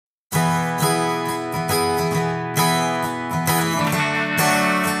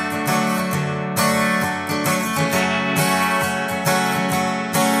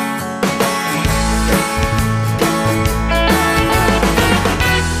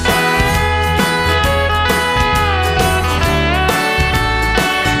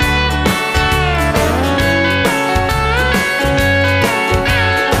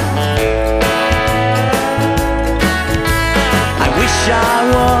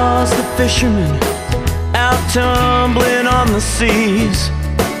fisherman out tumbling on the seas,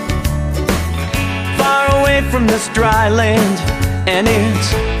 far away from this dry land and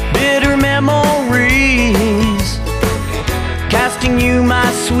its bitter memories, casting you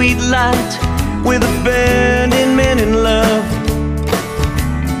my sweet light with abandonment and love.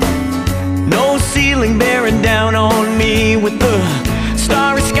 No ceiling bearing down on me, with the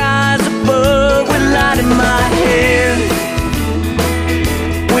starry skies above, with light in my hair,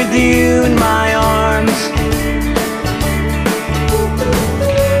 with you in my arms.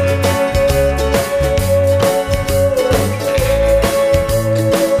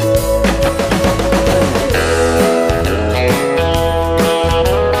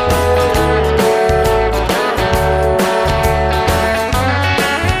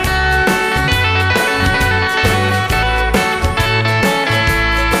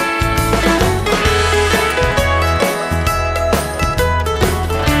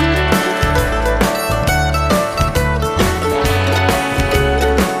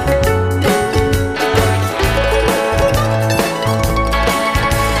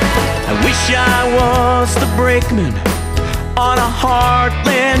 I was the brakeman on a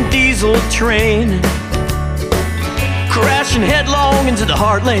heartland diesel train, crashing headlong into the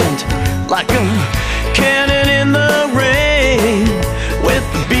heartland like a cannon in the rain, with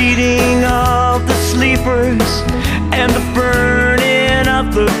the beating of the sleepers and the burning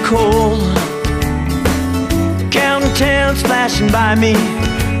of the coal, counting towns flashing by me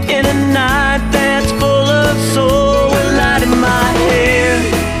in a night that's full of soul, with light in my hair,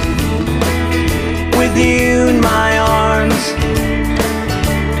 with you in my arms.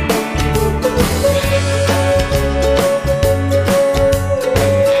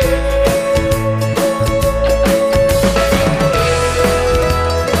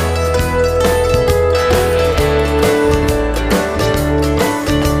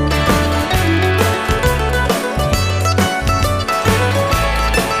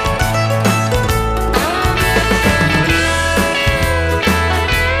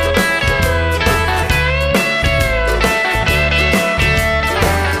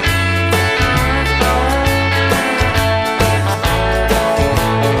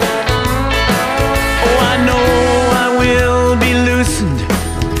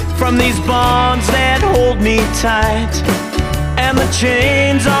 From these bonds that hold me tight, and the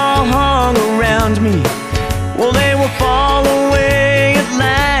chains all hung around me, well, they will fall away at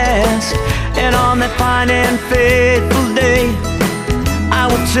last. And on that fine and fateful day,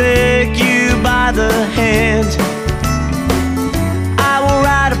 I will take you by the hand. I will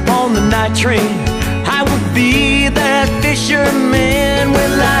ride upon the night train, I will be that fisherman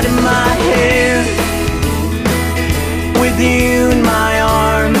with light in my hair, with you in my